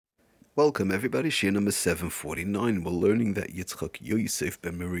Welcome everybody, Shir number 749. We're learning that Yitzchak Yosef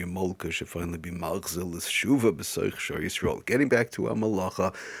ben Miriam Molka should finally be Malchzil as Shuva B'Soich Shor Yisrael. Getting back to our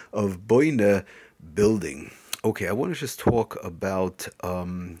malacha of Boneh building. Okay, I want to just talk about a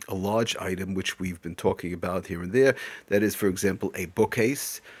large item which we've been talking about here and there. That is, for example, a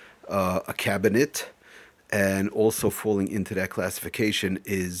bookcase, a cabinet, and also falling into that classification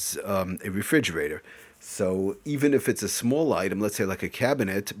is a refrigerator. So even if it's a small item, let's say like a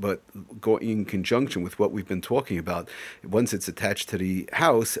cabinet, but going in conjunction with what we've been talking about, once it's attached to the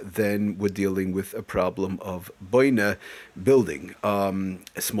house, then we're dealing with a problem of boina building. A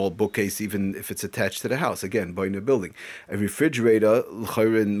small bookcase, even if it's attached to the house, again, boina building. A refrigerator,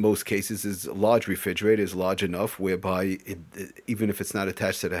 in most cases, is a large refrigerator, is large enough whereby even if it's not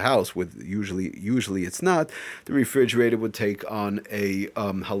attached to the house, with usually it's not, the refrigerator would take on a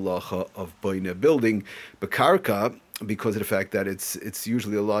halacha of boina building. Bakarka, because of the fact that it's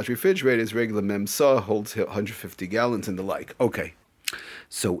usually a large refrigerator, is regular memsa, holds 150 gallons and the like. Okay.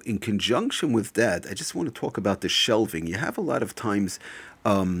 So in conjunction with that, I just want to talk about the shelving. You have a lot of times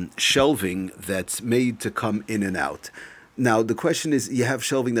shelving that's made to come in and out. Now the question is, you have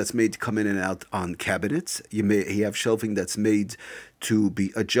shelving that's made to come in and out on cabinets. You have shelving that's made to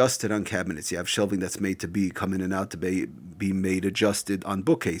be adjusted on cabinets. You have shelving that's made to be come in and out to be made adjusted on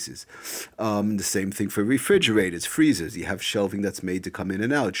bookcases. The same thing for refrigerators, freezers. You have shelving that's made to come in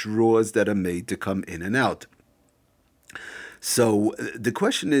and out. Drawers that are made to come in and out. So the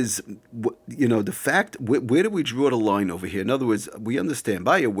question is, the fact, where do we draw the line over here? In other words, we understand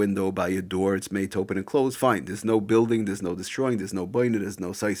by a window, by a door, it's made to open and close, fine. There's no building, there's no destroying, there's no boiner, there's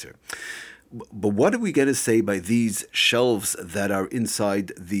no sicer. But what are we going to say by these shelves that are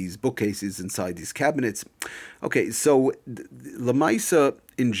inside these bookcases, inside these cabinets? Okay, so Lamaisa,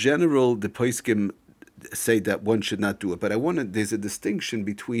 in general, the Poiskim say that one should not do it. But there's a distinction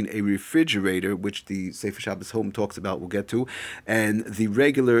between a refrigerator, which the Sefer Shabbos Home talks about, we'll get to, and the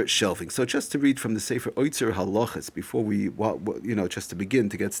regular shelving. So just to read from the Sefer Oitzer Halachas, before just to begin,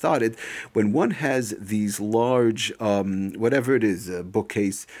 to get started, when one has these large, whatever it is,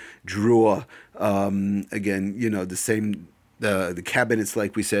 bookcase, drawer, again, the same, the cabinets,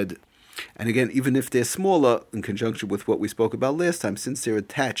 like we said, and again, even if they're smaller, in conjunction with what we spoke about last time, since they're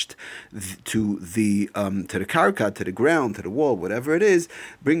attached to the karka, to the ground, to the wall, whatever it is,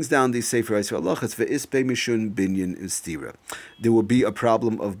 brings down these sefer halachas ve'ispe mishun binyan ustira. There will be a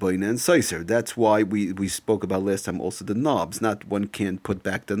problem of boina and soiser. That's why we spoke about last time also the knobs. Not one can't put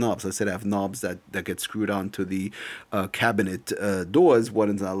back the knobs. I said I have knobs that get screwed onto the cabinet doors. One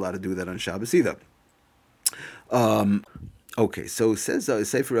is not allowed to do that on Shabbos either. Okay, so it says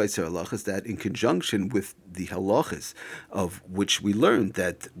Sefer Yisrael halachas that in conjunction with the halachas of which we learned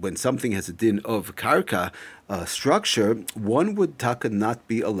that when something has a din of karka structure, one would taka not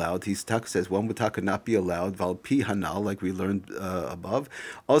be allowed. His taka says one would taka not be allowed. Valpi hanal, like we learned above.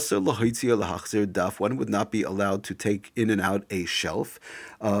 Also lahitzia lahachzer daf. One would not be allowed to take in and out a shelf.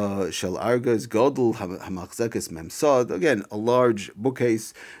 Shel argas godel hamachzekes memsad. Again, a large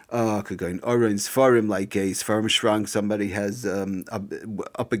bookcase. Could go in oren sfarim, like a sfarim shrunk. Somebody has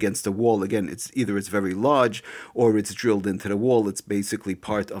up against the wall. Again, it's very large or it's drilled into the wall. It's basically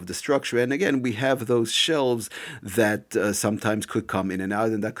part of the structure. And again, we have those shelves that sometimes could come in and out,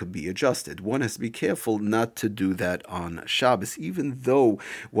 and that could be adjusted. One has to be careful not to do that on Shabbos, even though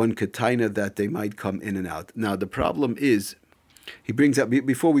one could taina that they might come in and out. Now, the problem is, he brings up,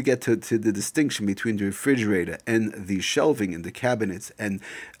 before we get to the distinction between the refrigerator and the shelving in the cabinets and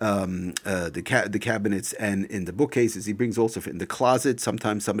the cabinets and in the bookcases, he brings also in the closet.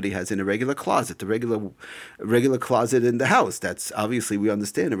 Sometimes somebody has in a regular closet, the regular closet in the house. That's obviously, we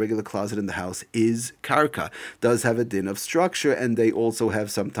understand, a regular closet in the house is karka, does have a din of structure, and they also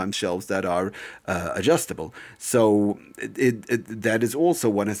have sometimes shelves that are adjustable. So that is also,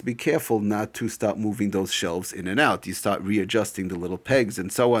 one has to be careful not to start moving those shelves in and out. You start readjusting the little pegs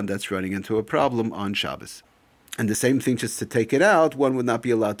and so on. That's running into a problem on Shabbos. And the same thing, just to take it out, one would not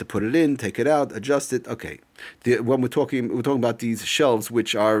be allowed to put it in, take it out, adjust it. Okay, when we're talking about these shelves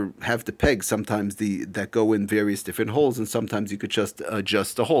which have the pegs. Sometimes that go in various different holes, and sometimes you could just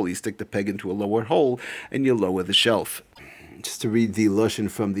adjust the hole. You stick the peg into a lower hole, and you lower the shelf. Just to read the lashon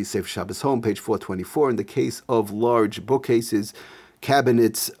from the Sefer Shabbos Home, page 424. In the case of large bookcases,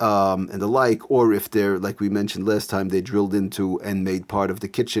 cabinets and the like, or if they're, like we mentioned last time, they drilled into and made part of the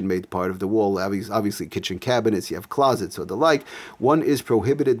kitchen, made part of the wall. Obviously, kitchen cabinets, you have closets or the like. One is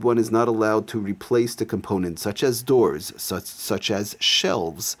prohibited, one is not allowed to replace the components, such as doors, such as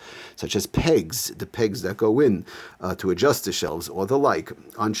shelves, such as pegs, the pegs that go in to adjust the shelves or the like.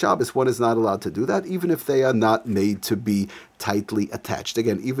 On Shabbos, one is not allowed to do that, even if they are not made to be tightly attached.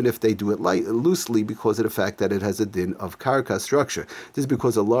 Again, even if they do it loosely, because of the fact that it has a din of karka structure. This is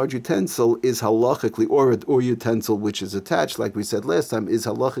because a large utensil is halachically, or utensil which is attached, like we said last time, is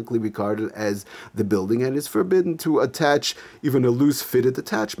halachically regarded as the building, and is forbidden to attach even a loose fitted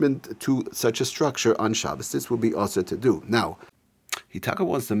attachment to such a structure on Shabbos. This will be also to do. Now, Hitaka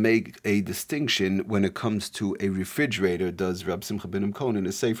wants to make a distinction when it comes to a refrigerator, does Rab Simcha ben Cohen in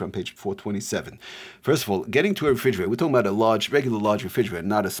his Sefer on page 427. First of all, getting to a refrigerator, we're talking about a regular large refrigerator,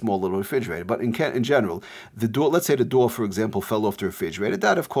 not a small little refrigerator, but in general, the door, let's say the door, for example, fell off the refrigerator.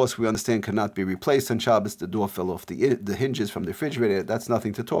 That, of course, we understand cannot be replaced on Shabbos. The door fell off the hinges from the refrigerator. That's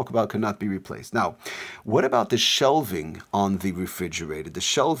nothing to talk about, cannot be replaced. Now, what about the shelving on the refrigerator? The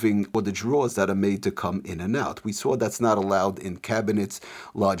shelving or the drawers that are made to come in and out. We saw that's not allowed in cabinets,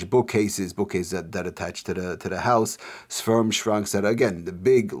 large bookcases that attach to the house, sferm shranks that are, again, the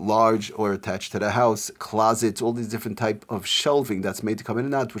big, large, or attached to the house, closets, all these different type of shelving that's made to come in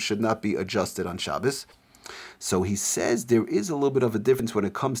and out, which should not be adjusted on Shabbos. So he says there is a little bit of a difference when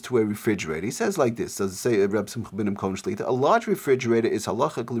it comes to a refrigerator. He says like this, does it say Reb Simcha ben Cohen Shlita, a large refrigerator is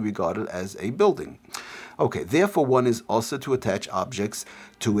halachically regarded as a building. Okay, therefore one is also to attach objects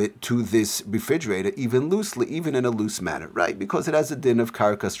to this refrigerator, even loosely, even in a loose manner, right? Because it has a din of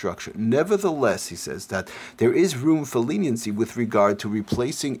karka structure. Nevertheless, he says that there is room for leniency with regard to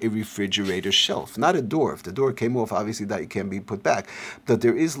replacing a refrigerator shelf, not a door. If the door came off, obviously that can be put back. But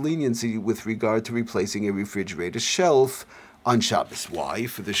there is leniency with regard to replacing a refrigerator shelf on Shabbos. Why?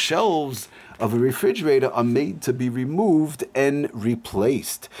 For the shelves of a refrigerator are made to be removed and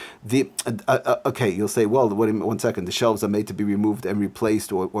replaced. Okay, you'll say, well, one second, the shelves are made to be removed and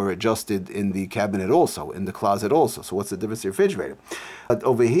replaced or adjusted in the cabinet also, in the closet also. So what's the difference in the refrigerator? But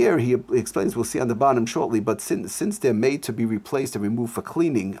over here, he explains, we'll see on the bottom shortly, but since they're made to be replaced and removed for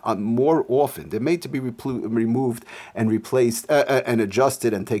cleaning more often, they're made to be removed and replaced and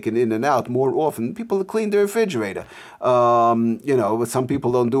adjusted and taken in and out more often, people clean their refrigerator. Some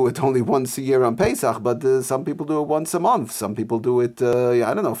people don't do it only once a year on Pesach, but some people do it once a month. Some people do it,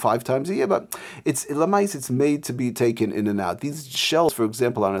 5 times a year. But it's made to be taken in and out. These shelves, for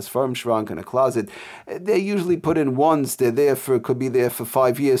example, on a sperm shrunk in a closet, they're usually put in once. They're could be there for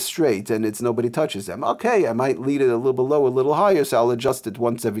 5 years straight, and nobody touches them. Okay, I might leave it a little below, a little higher, so I'll adjust it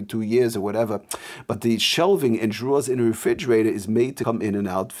once every 2 years or whatever. But the shelving and drawers in a refrigerator is made to come in and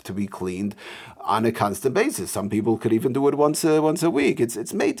out to be cleaned on a constant basis. Some people could even do it once a week.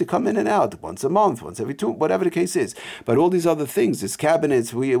 It's made to come in and out once a month, once every 2, whatever the case is. But all these other things, this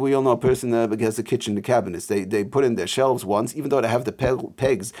cabinets, we all know a person that has a kitchen, the cabinets, they put in their shelves once, even though they have the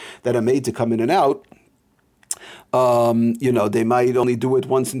pegs that are made to come in and out. They might only do it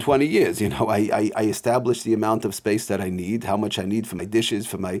once in 20 years. I establish the amount of space that I need, how much I need for my dishes,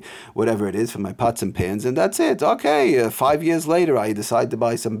 for my whatever it is, for my pots and pans, and that's it. Okay, 5 years later, I decide to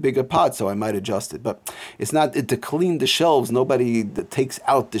buy some bigger pots, so I might adjust it. But it's not to clean the shelves. Nobody takes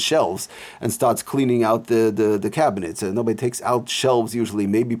out the shelves and starts cleaning out the cabinets. Nobody takes out shelves usually,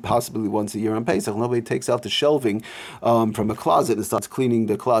 maybe possibly once a year on Pesach. Nobody takes out the shelving from a closet and starts cleaning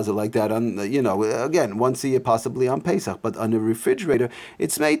the closet like that. Again, once a year possibly on Pesach, but on a refrigerator,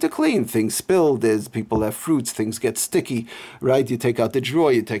 it's made to clean. Things spill, people have fruits, things get sticky, right? You take out the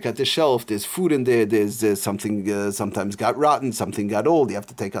drawer, you take out the shelf, there's food in there, there's something sometimes got rotten, something got old, you have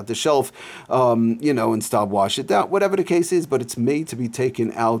to take out the shelf, and start wash it down, whatever the case is, but it's made to be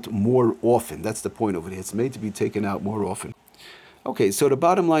taken out more often. That's the point over here. It's made to be taken out more often. Okay, so the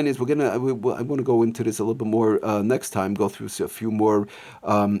bottom line is I want to go into this a little bit more next time, go through a few more,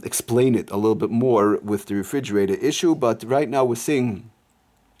 explain it a little bit more with the refrigerator issue, but right now we're seeing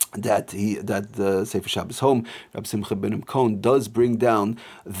that the Sefer Shabbos Home, Rab Simcha ben Cohen, does bring down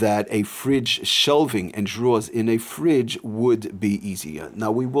that a fridge shelving and drawers in a fridge would be easier.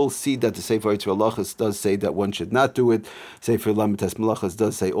 Now we will see that the Sefer Yitzhak Halachas does say that one should not do it. Sefer Lamites Malachas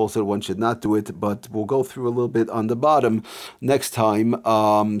does say also one should not do it, but we'll go through a little bit on the bottom next time.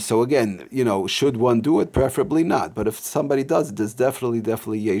 So again, should one do it? Preferably not. But if somebody does it, there's definitely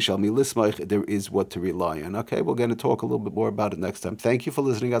Yeshal Milismaich, there is what to rely on. Okay, we're going to talk a little bit more about it next time. Thank you for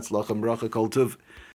listening. Atzlacha Bracha Kol Tov.